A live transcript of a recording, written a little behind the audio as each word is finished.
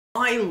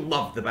I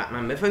love the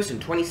Batman mythos,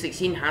 and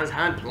 2016 has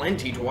had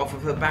plenty to offer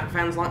for Bat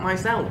fans like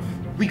myself.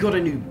 We got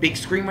a new big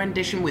screen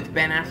rendition with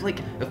Ben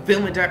Affleck, a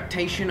film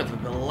adaptation of a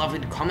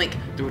beloved comic,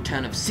 the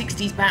return of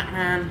 60s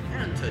Batman,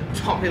 and to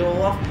top it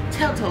all off,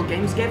 Telltale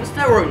Games gave us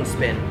their own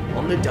spin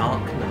on The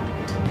Dark Knight.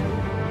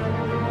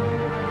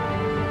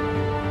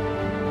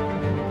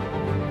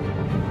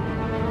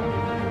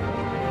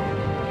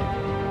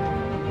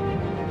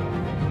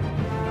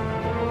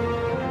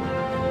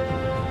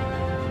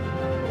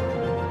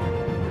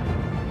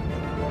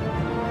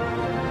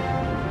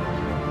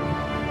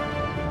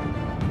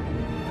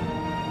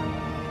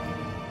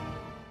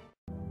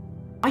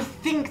 I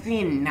think the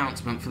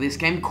announcement for this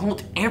game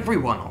caught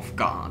everyone off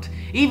guard.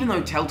 Even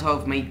though Telltale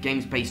have made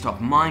games based off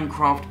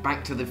Minecraft,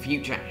 Back to the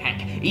Future,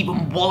 heck,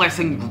 even Wallace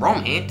and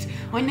Gromit,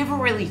 I never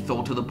really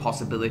thought of the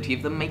possibility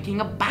of them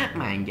making a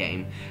Batman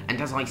game. And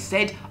as I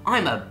said,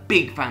 I'm a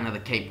big fan of the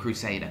Caped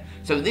Crusader,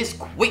 so this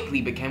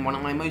quickly became one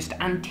of my most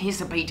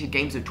anticipated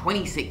games of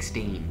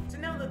 2016. So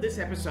now that this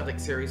episodic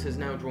series has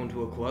now drawn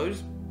to a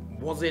close,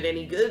 was it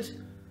any good?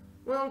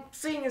 Well,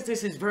 seeing as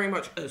this is very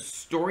much a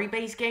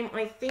story-based game,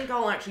 I think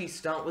I'll actually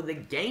start with the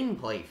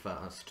gameplay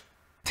first.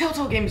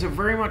 Telltale games are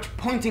very much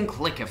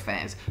point-and-click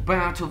affairs, but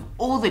out of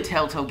all the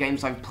Telltale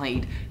games I've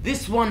played,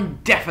 this one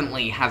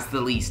definitely has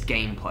the least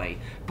gameplay.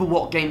 But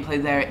what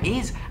gameplay there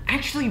is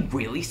actually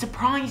really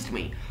surprised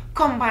me.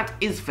 Combat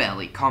is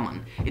fairly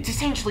common. It's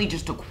essentially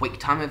just a quick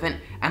time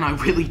event, and I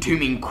really do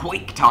mean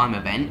quick time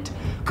event.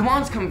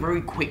 Commands come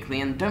very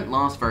quickly and don't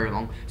last very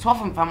long, so I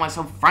often found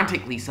myself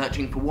frantically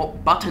searching for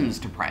what buttons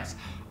to press.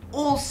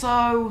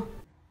 Also,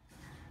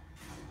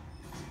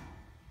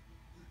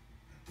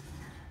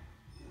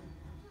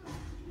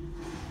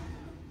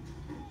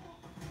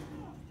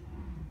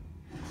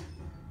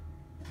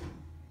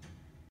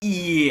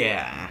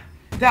 yeah.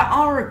 There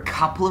are a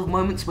couple of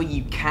moments where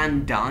you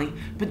can die,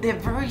 but they're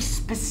very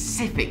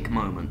specific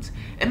moments.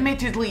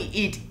 Admittedly,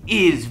 it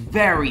is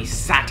very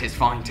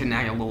satisfying to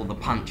nail all the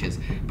punches,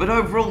 but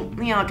overall,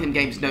 the Arkham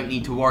games don't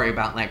need to worry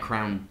about their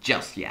crown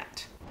just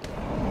yet.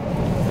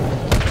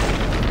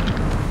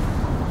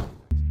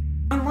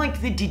 I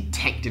like the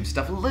detective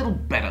stuff a little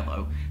better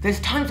though. There's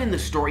times in the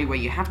story where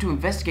you have to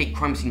investigate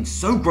crime scenes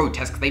so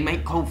grotesque they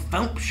make Cole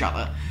Phelps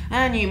shudder,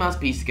 and you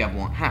must piece together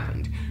what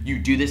happened. You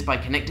do this by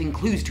connecting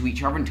clues to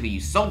each other until you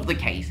solve the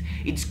case.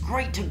 It's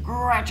great to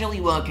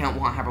gradually work out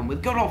what happened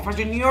with good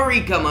old-fashioned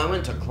Eureka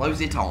moment to close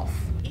it off.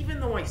 Even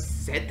though I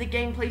said the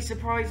gameplay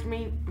surprised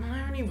me,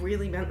 I only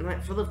really meant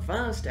that for the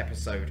first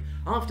episode.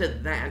 After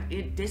that,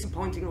 it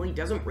disappointingly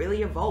doesn't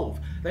really evolve.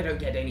 They don't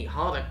get any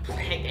harder,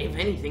 if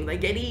anything, they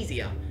get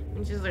easier,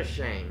 which is a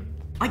shame.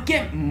 I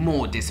get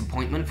more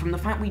disappointment from the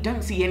fact we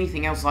don't see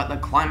anything else like the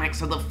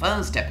climax of the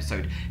first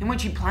episode, in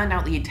which he planned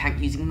out the attack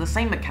using the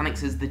same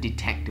mechanics as the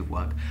detective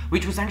work,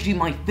 which was actually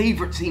my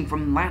favourite scene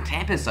from that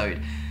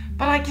episode.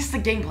 But I guess the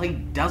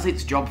gameplay does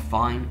its job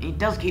fine. It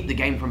does keep the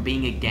game from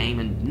being a game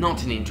and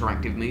not an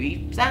interactive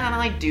movie, and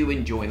I do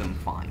enjoy them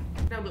fine.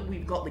 Now that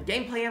we've got the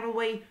gameplay out of the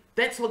way,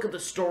 let's look at the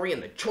story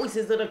and the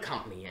choices that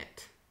accompany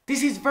it.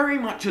 This is very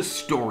much a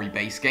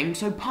story-based game,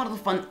 so part of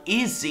the fun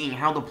is seeing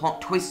how the plot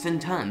twists and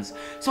turns,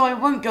 so I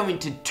won't go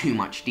into too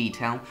much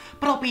detail,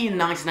 but I'll be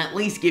nice and at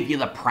least give you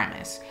the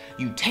premise.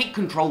 You take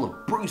control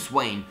of Bruce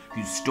Wayne,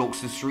 who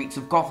stalks the streets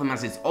of Gotham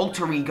as his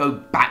alter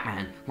ego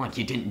Batman, like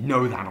you didn't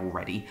know that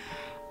already.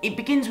 It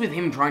begins with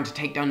him trying to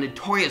take down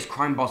notorious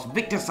crime boss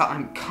Victor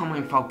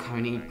Carmine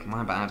Falcone,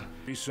 my bad.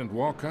 Decent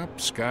walk-up,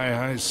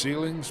 sky-high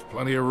ceilings,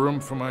 plenty of room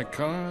for my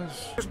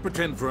cars. Just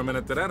pretend for a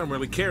minute that I don't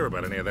really care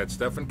about any of that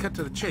stuff and cut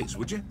to the chase,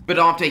 would you? But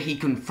after he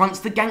confronts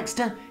the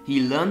gangster,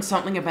 he learns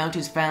something about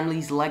his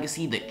family's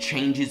legacy that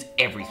changes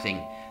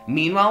everything.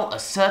 Meanwhile, a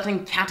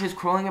certain cat is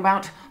crawling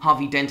about,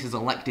 Harvey Dent is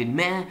elected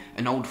mayor,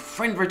 an old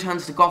friend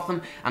returns to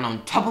Gotham, and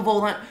on top of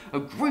all that, a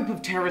group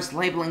of terrorists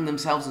labeling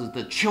themselves as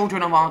the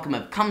Children of Arkham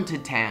have come to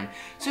town,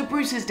 so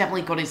Bruce has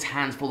definitely got his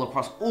hands full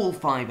across all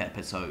 5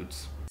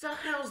 episodes. So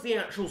how's the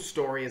actual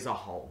story as a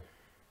whole?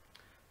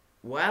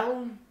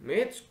 Well,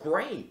 it's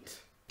great.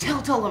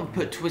 Telltale have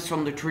put twists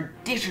on the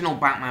traditional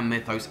Batman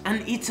mythos,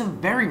 and it's a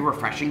very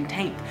refreshing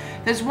take.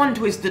 There's one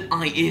twist that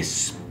I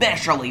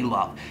especially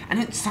love, and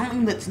it's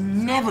something that's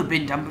never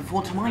been done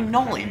before to my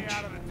knowledge.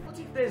 What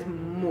if there's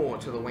more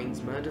to the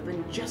Wayne's murder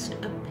than just a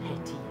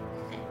petty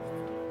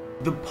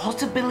theft? The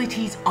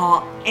possibilities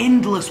are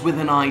endless with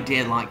an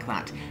idea like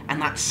that,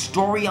 and that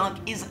story arc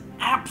is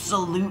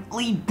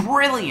absolutely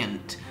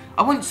brilliant.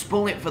 I won't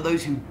spoil it for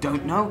those who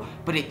don't know,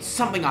 but it's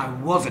something I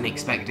wasn't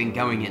expecting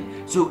going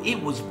in, so it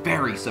was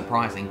very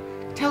surprising.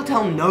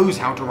 Telltale knows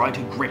how to write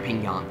a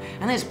gripping yarn,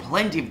 and there's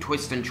plenty of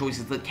twists and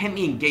choices that kept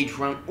me engaged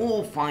throughout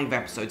all 5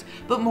 episodes,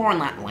 but more on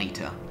that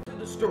later. So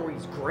the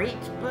story's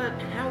great, but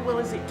how well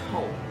is it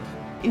told?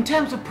 In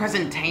terms of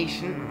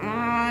presentation,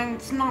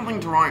 it's nothing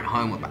to write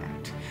home about.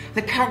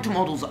 The character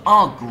models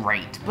are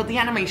great, but the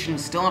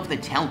animations still have the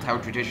Telltale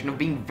tradition of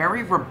being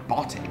very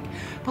robotic,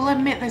 but I'll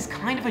admit there's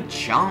kind of a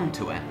charm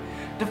to it.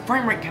 The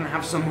frame rate can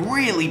have some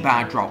really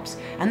bad drops,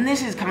 and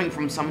this is coming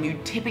from someone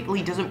who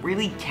typically doesn't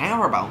really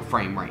care about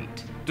frame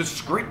rate. The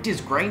script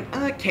is great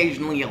and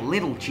occasionally a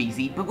little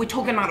cheesy, but we're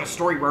talking about a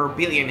story where a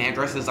billionaire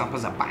dresses up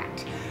as a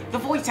bat. The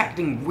voice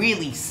acting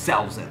really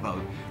sells it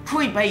though.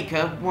 Troy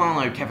Baker, while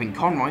no Kevin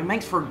Conroy,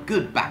 makes for a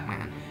good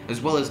Batman. As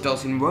well as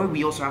Dawson Rowe,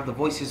 we also have the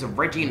voices of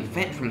Reggie and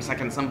Fett from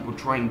Second Son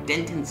portraying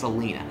Dent and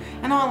Selina,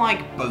 and I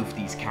like both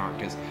these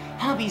characters.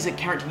 Harvey's a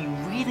character you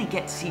really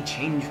get to see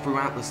change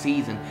throughout the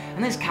season,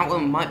 and this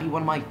Catwoman might be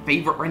one of my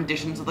favourite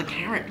renditions of the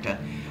character.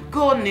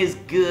 Gordon is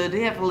good,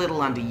 if a little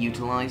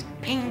underutilised.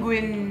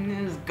 Penguin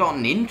has got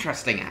an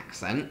interesting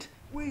accent.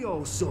 We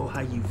all saw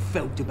how you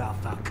felt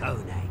about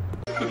Falcone.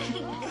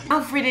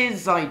 Alfred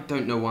is, I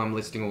don't know why I'm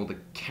listing all the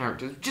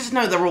characters, just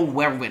know they're all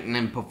well written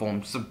and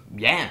performed, so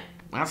yeah,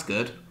 that's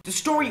good. The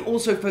story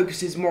also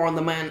focuses more on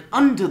the man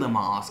under the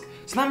mask,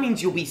 so that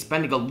means you'll be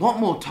spending a lot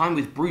more time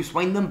with Bruce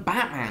Wayne than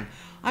Batman.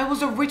 I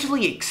was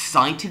originally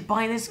excited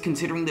by this,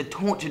 considering the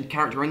tortured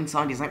character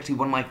inside is actually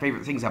one of my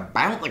favourite things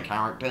about the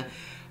character,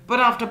 but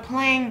after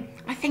playing,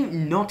 I think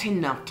not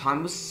enough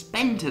time was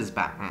spent as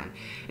Batman.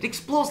 It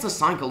explores the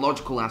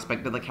psychological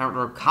aspect of the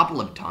character a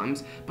couple of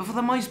times, but for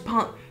the most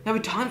part, there were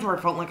times where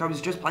I felt like I was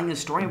just playing a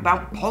story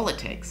about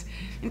politics.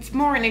 It's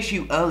more an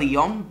issue early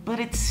on, but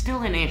it's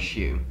still an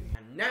issue.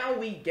 And now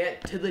we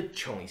get to the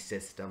choice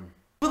system.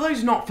 For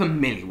those not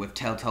familiar with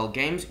Telltale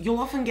games, you'll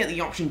often get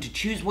the option to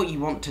choose what you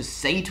want to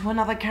say to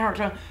another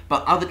character,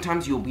 but other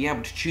times you'll be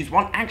able to choose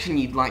what action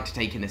you'd like to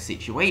take in a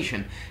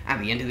situation. At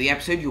the end of the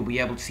episode, you'll be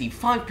able to see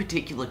 5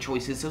 particular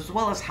choices, as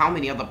well as how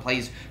many other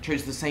players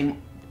chose the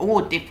same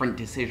or different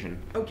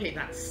decision. Okay,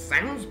 that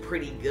sounds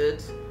pretty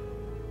good,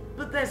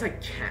 but there's a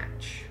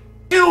catch.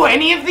 Do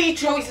any of these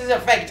choices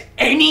affect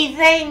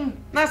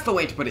anything? That's the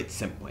way to put it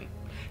simply.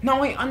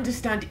 Now, I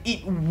understand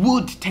it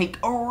would take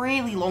a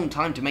really long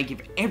time to make if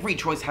every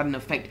choice had an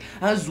effect,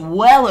 as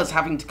well as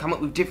having to come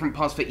up with different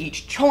paths for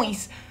each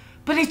choice,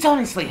 but it's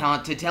honestly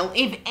hard to tell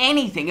if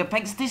anything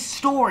affects this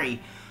story.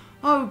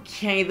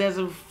 Okay, there's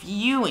a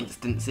few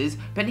instances,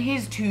 but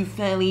here's 2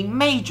 fairly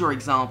major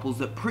examples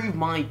that prove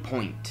my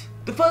point.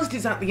 The first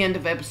is at the end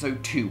of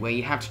episode 2, where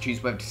you have to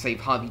choose whether to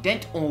save Harvey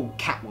Dent or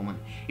Catwoman.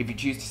 If you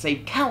choose to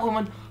save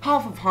Catwoman,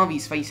 half of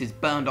Harvey's face is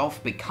burned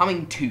off,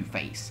 becoming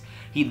Two-Face.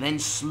 He then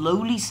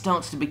slowly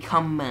starts to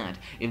become mad,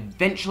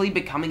 eventually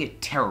becoming a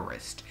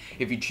terrorist.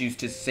 If you choose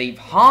to save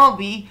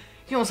Harvey,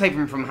 you'll save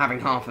him from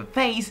having half a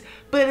face,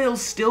 but he'll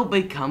still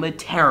become a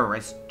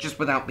terrorist, just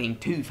without being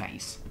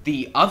Two-Face.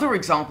 The other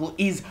example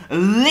is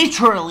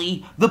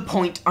literally the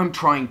point I'm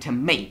trying to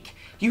make.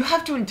 You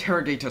have to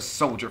interrogate a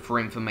soldier for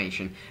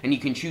information, and you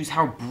can choose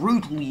how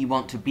brutal you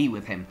want to be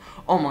with him.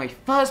 On my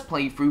first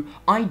playthrough,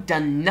 I'd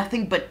done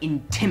nothing but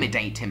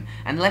intimidate him,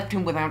 and left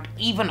him without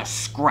even a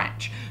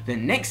scratch. The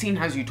next scene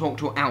has you talk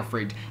to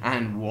Alfred,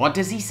 and what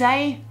does he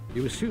say?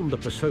 You assume the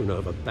persona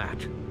of a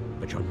bat,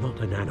 but you're not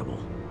an animal.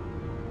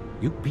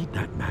 You beat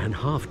that man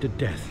half to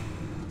death.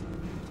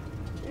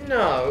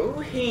 No,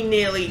 he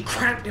nearly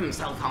cracked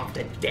himself half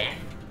to death.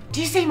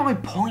 Do you see my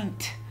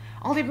point?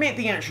 I'll admit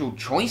the actual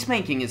choice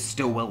making is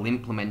still well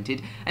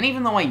implemented, and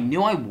even though I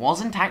knew I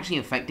wasn't actually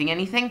affecting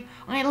anything,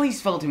 I at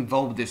least felt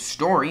involved with this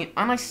story,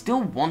 and I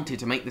still wanted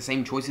to make the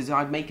same choices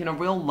I'd make in a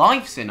real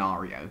life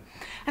scenario.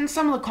 And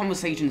some of the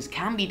conversations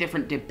can be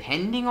different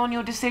depending on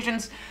your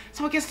decisions,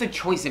 so I guess the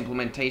choice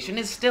implementation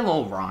is still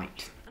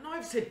alright. I know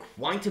I've said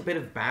quite a bit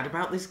of bad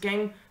about this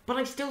game, but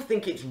I still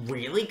think it's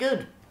really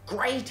good.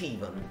 Great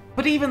even.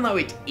 But even though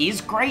it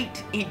is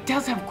great, it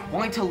does have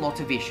quite a lot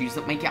of issues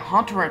that make it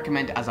hard to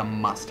recommend as a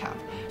must-have.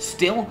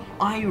 Still,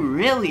 I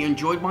really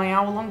enjoyed my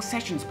hour-long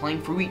sessions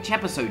playing through each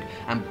episode,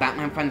 and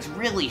Batman fans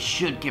really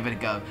should give it a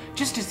go,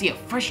 just to see a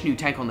fresh new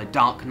take on the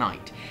Dark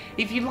Knight.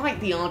 If you like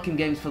the Arkham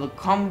games for the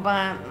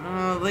combat,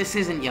 this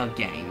isn't your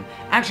game.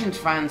 Action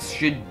fans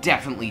should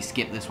definitely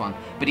skip this one,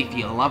 but if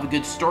you love a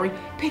good story,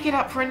 pick it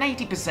up for an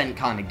 80%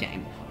 kind of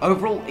game.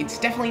 Overall, it's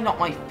definitely not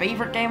my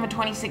favourite game of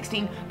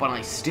 2016, but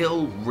I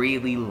still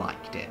really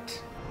liked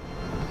it.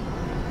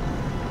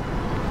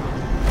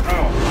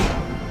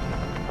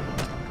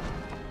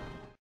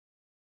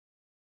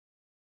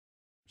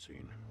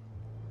 Scene.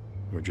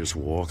 We're just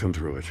walking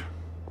through it.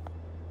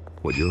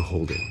 What you're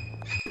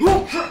holding.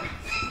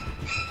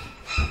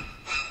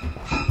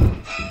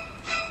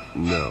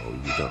 No,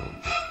 you don't.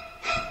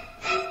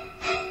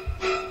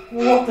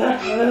 What the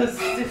hell is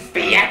this?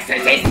 The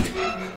Exorcist!